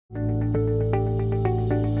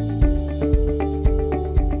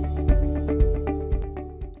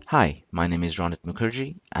Hi, my name is Ronit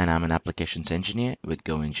Mukherjee and I'm an applications engineer with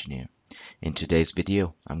GoEngineer. In today's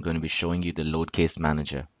video, I'm going to be showing you the load case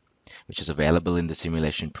manager, which is available in the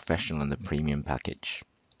Simulation Professional and the Premium package.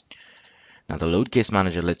 Now, the load case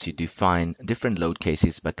manager lets you define different load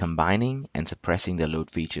cases by combining and suppressing the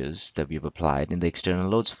load features that we've applied in the external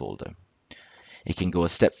loads folder. It can go a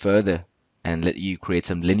step further and let you create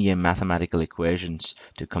some linear mathematical equations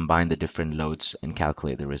to combine the different loads and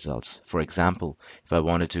calculate the results. For example, if I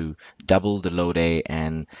wanted to double the load A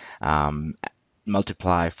and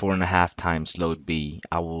multiply 4.5 times load B,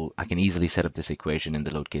 I can easily set up this equation in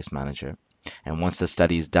the load case manager. And once the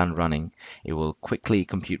study is done running, it will quickly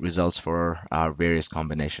compute results for our various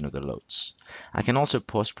combination of the loads. I can also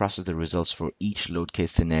post-process the results for each load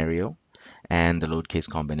case scenario and the load case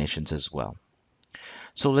combinations as well.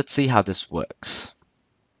 So let's see how this works.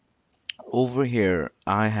 Over here,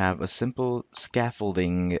 I have a simple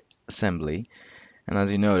scaffolding assembly. And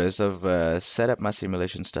as you notice, I've set up my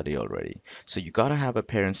simulation study already. So you gotta have a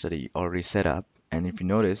parent study already set up. And if you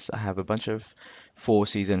notice, I have a bunch of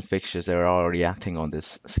forces and fixtures that are already acting on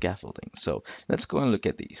this scaffolding. So let's go and look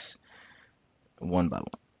at these one by one.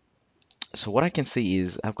 So what I can see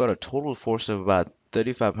is I've got a total force of about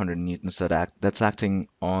 3,500 newtons that's acting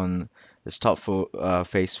on this top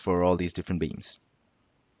face for all these different beams.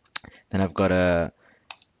 Then I've got a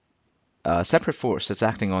separate force that's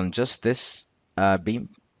acting on just this beam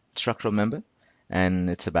structural member, and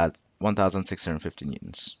it's about 1,650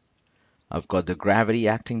 newtons. I've got the gravity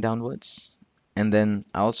acting downwards, and then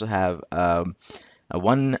I also have a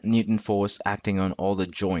 1 Newton force acting on all the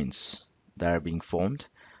joints that are being formed.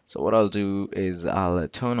 So what I'll do is I'll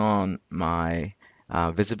turn on my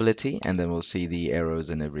visibility, and then we'll see the arrows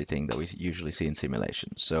and everything that we usually see in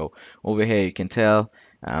simulation. So over here you can tell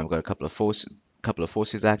I've got a couple of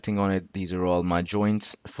forces acting on it. These are all my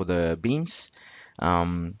joints for the beams,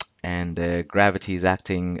 and gravity is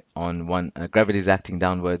acting on gravity is acting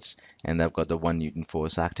downwards, and I've got the 1 Newton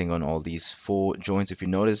force acting on all these 4 joints. If you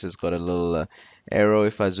notice, it's got a little arrow.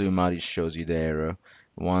 If I zoom out, it shows you the arrow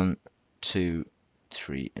 1, 2,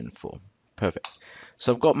 3, and 4. Perfect.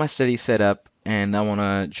 So I've got my study set up, and I want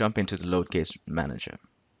to jump into the load case manager.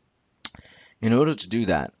 In order to do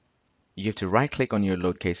that, you have to right click on your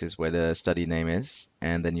load cases where the study name is,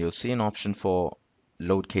 and then you'll see an option for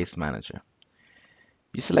load case manager.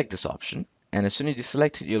 You select this option, and as soon as you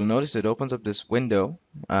select it, you'll notice it opens up this window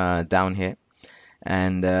down here,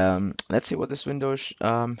 and let's see what this window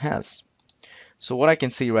has. So what I can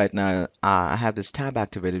see right now, I have this tab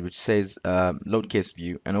activated which says load case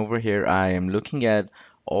view, and over here I am looking at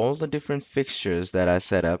all the different fixtures that I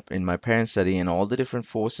set up in my parent study and all the different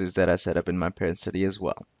forces that I set up in my parent study as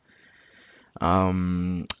well.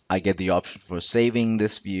 I get the option for saving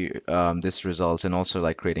this view, this results, and also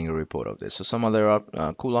like creating a report of this. So some other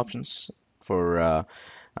cool options for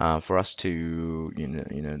us to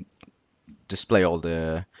display all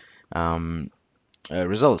the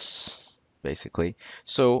results, basically.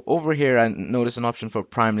 So over here I notice an option for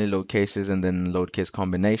primary load cases and then load case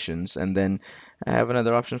combinations, and then I have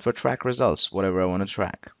another option for track results, whatever I want to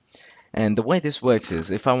track. And the way this works is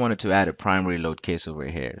if I wanted to add a primary load case over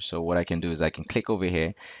here, so what I can do is I can click over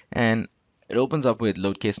here and it opens up with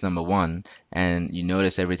load case number 1, and you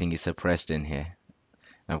notice everything is suppressed in here.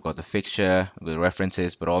 I've got the fixture with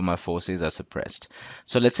references, but all my forces are suppressed.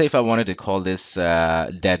 So let's say if I wanted to call this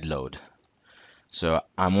dead load. So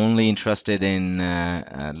I'm only interested in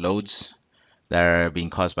loads that are being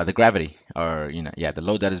caused by the gravity, or the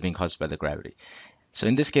load that is being caused by the gravity. So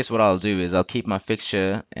in this case, what I'll do is I'll keep my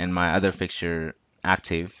fixture and my other fixture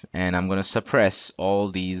active, and I'm going to suppress all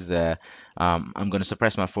these. I'm going to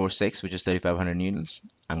suppress my force 6, which is 3,500 newtons.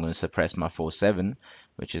 I'm going to suppress my force 7,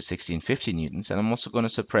 which is 1,650 newtons, and I'm also going to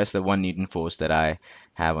suppress the 1 Newton force that I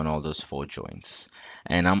have on all those 4 joints.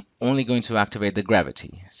 And I'm only going to activate the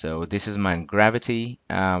gravity. So this is my gravity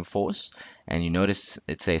force, and you notice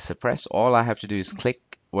it says suppress. All I have to do is click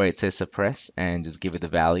where it says suppress and just give it the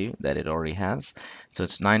value that it already has. So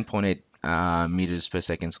it's 9.8 meters per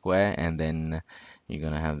second square, and then you're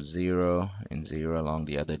gonna have 0 and 0 along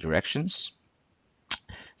the other directions.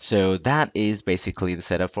 So that is basically the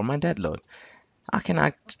setup for my dead load. I can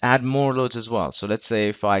add more loads as well. So let's say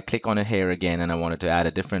if I click on it here again and I wanted to add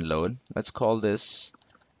a different load, let's call this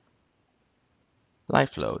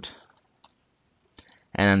life load.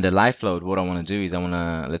 And under life load, what I want to do is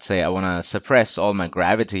let's say I want to suppress all my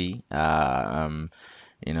gravity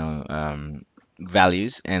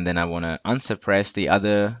values, and then I want to unsuppress the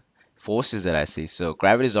other forces that I see. So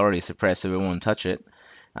gravity is already suppressed, so we won't touch it.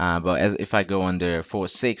 But if I go under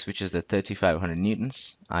force 6, which is the 3,500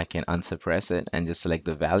 newtons, I can unsuppress it and just select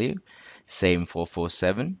the value. same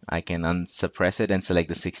 447. I can unsuppress it and select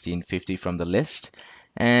the 1650 from the list,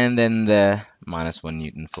 and then the -1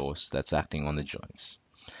 Newton force that's acting on the joints.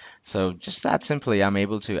 So just that simply, I'm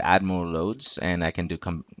able to add more loads, and I can do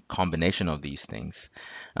combination of these things.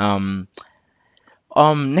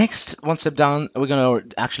 Next, one step down, we're going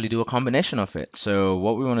to actually do a combination of it. So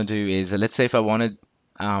what we want to do is, let's say if I wanted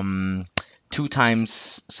 2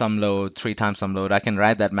 times some load, 3 times some load, I can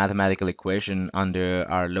write that mathematical equation under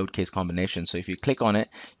our load case combination. So if you click on it,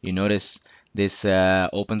 you notice this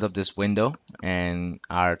opens up this window, and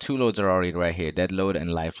our 2 loads are already right here, dead load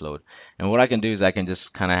and life load. And what I can do is I can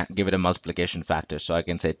just kind of give it a multiplication factor. So I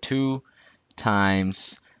can say 2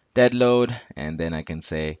 times dead load, and then I can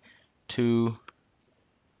say 2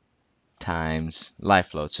 times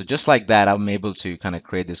life load. So just like that, I'm able to kind of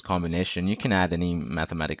create this combination. You can add any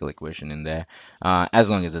mathematical equation in there as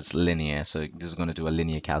long as it's linear. So this is going to do a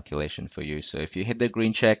linear calculation for you. So if you hit the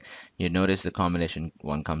green check, you notice the combination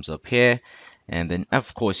one comes up here. And then,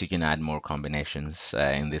 of course, you can add more combinations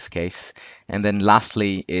in this case. And then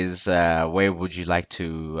lastly is where would you like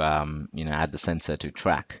to add the sensor to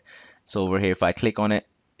track. So over here, if I click on it,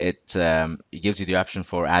 it gives you the option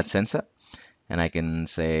for add sensor. And I can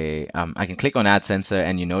say, I can click on add sensor,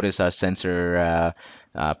 and you notice our sensor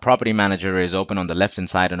property manager is open on the left hand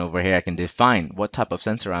side, and over here I can define what type of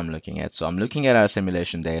sensor I'm looking at. So I'm looking at our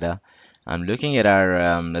simulation data. I'm looking at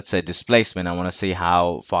our, let's say, displacement. I want to see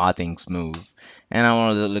how far things move, and I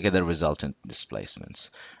want to look at the resultant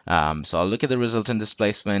displacements. So I'll look at the resultant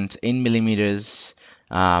displacement in millimeters,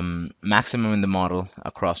 maximum in the model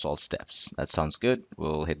across all steps. That sounds good.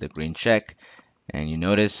 We'll hit the green check. And you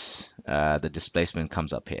notice the displacement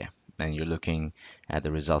comes up here, and you're looking at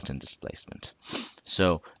the resultant displacement.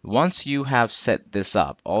 So once you have set this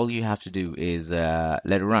up, all you have to do is let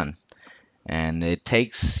it run. And it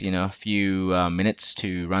takes, a few minutes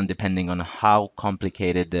to run, depending on how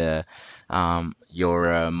complicated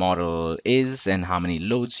your model is and how many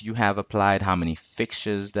loads you have applied, how many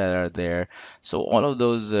fixtures that are there. So all of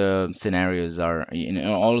those scenarios are,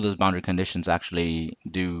 all of those boundary conditions actually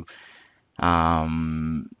do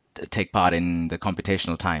take part in the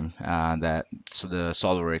computational time that the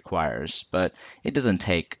solver requires, but it doesn't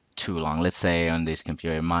take too long. Let's say on this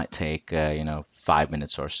computer it might take 5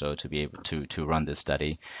 minutes or so to be able to run this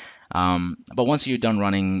study. But once you're done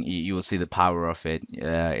running, you will see the power of it.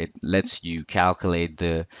 It lets you calculate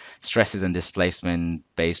the stresses and displacement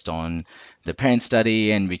based on the parent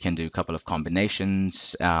study, and we can do a couple of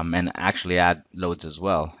combinations and actually add loads as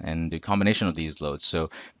well and do combination of these loads. So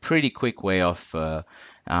pretty quick way of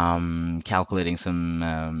calculating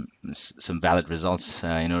some valid results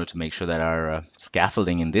in order to make sure that our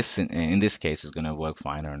scaffolding in this case is going to work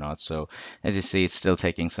fine or not. So as you see, it's still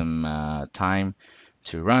taking some time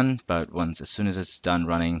to run, but as soon as it's done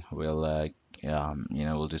running, we'll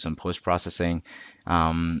we'll do some post-processing.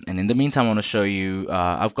 And in the meantime, I want to show you,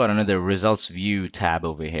 I've got another results view tab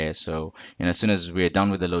over here. So, as soon as we're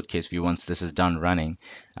done with the load case view, once this is done running,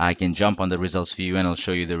 I can jump on the results view and I'll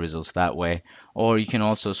show you the results that way. Or you can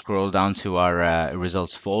also scroll down to our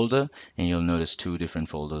results folder, and you'll notice 2 different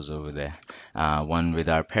folders over there. One with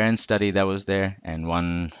our parent study that was there, and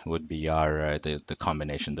one would be our the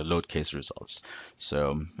combination, the load case results.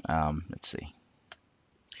 So let's see.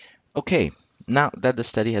 Okay, now that the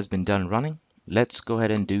study has been done running, let's go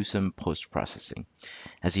ahead and do some post-processing.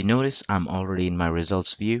 As you notice, I'm already in my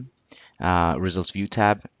results view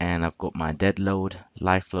tab, and I've got my dead load,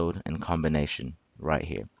 life load, and combination right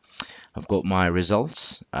here. I've got my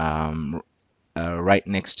results right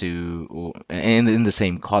next to, in the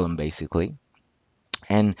same column basically.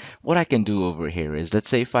 And what I can do over here is, let's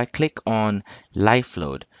say if I click on life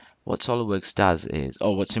load, what SOLIDWORKS does is,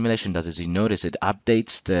 or what simulation does is, you notice it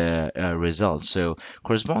updates the results. So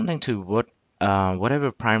corresponding to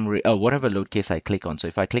whatever load case I click on. So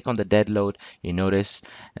if I click on the dead load, you notice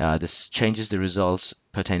this changes the results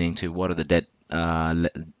pertaining to what are the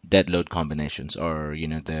dead load combinations, or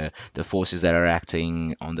the forces that are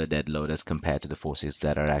acting on the dead load as compared to the forces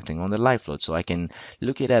that are acting on the life load. So I can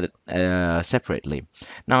look at it separately.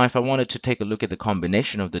 Now if I wanted to take a look at the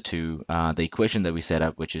combination of the two, the equation that we set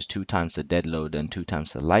up, which is 2 times the dead load and 2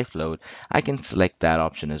 times the life load, I can select that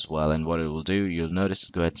option as well. And what it will do, you'll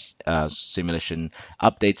notice, simulation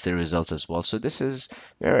updates the results as well. So this is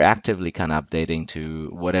very actively kind of updating to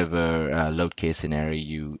whatever load case scenario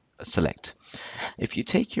you select. If you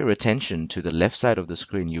take your attention to the left side of the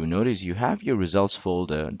screen, you notice you have your results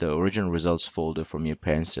folder, the original results folder from your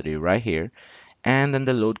parent study right here, and then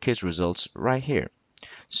the load case results right here.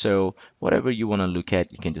 So whatever you want to look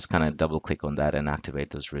at, you can just kind of double click on that and activate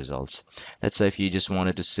those results. Let's say if you just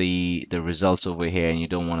wanted to see the results over here and you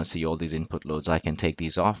don't want to see all these input loads, I can take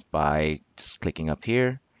these off by just clicking up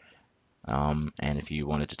here. And if you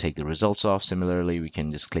wanted to take the results off, similarly, we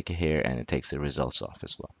can just click here and it takes the results off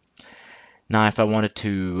as well. Now, if I wanted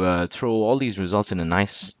to throw all these results in a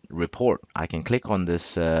nice report, I can click on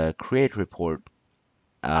this Create Report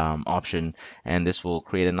option, and this will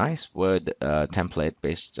create a nice Word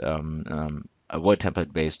template-based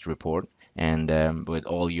report, and with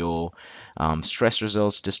all your stress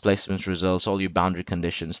results, displacements results, all your boundary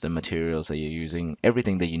conditions, the materials that you're using,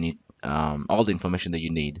 everything that you need, all the information that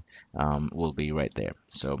you need will be right there.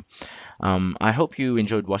 So I hope you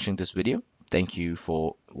enjoyed watching this video. Thank you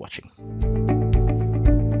for watching.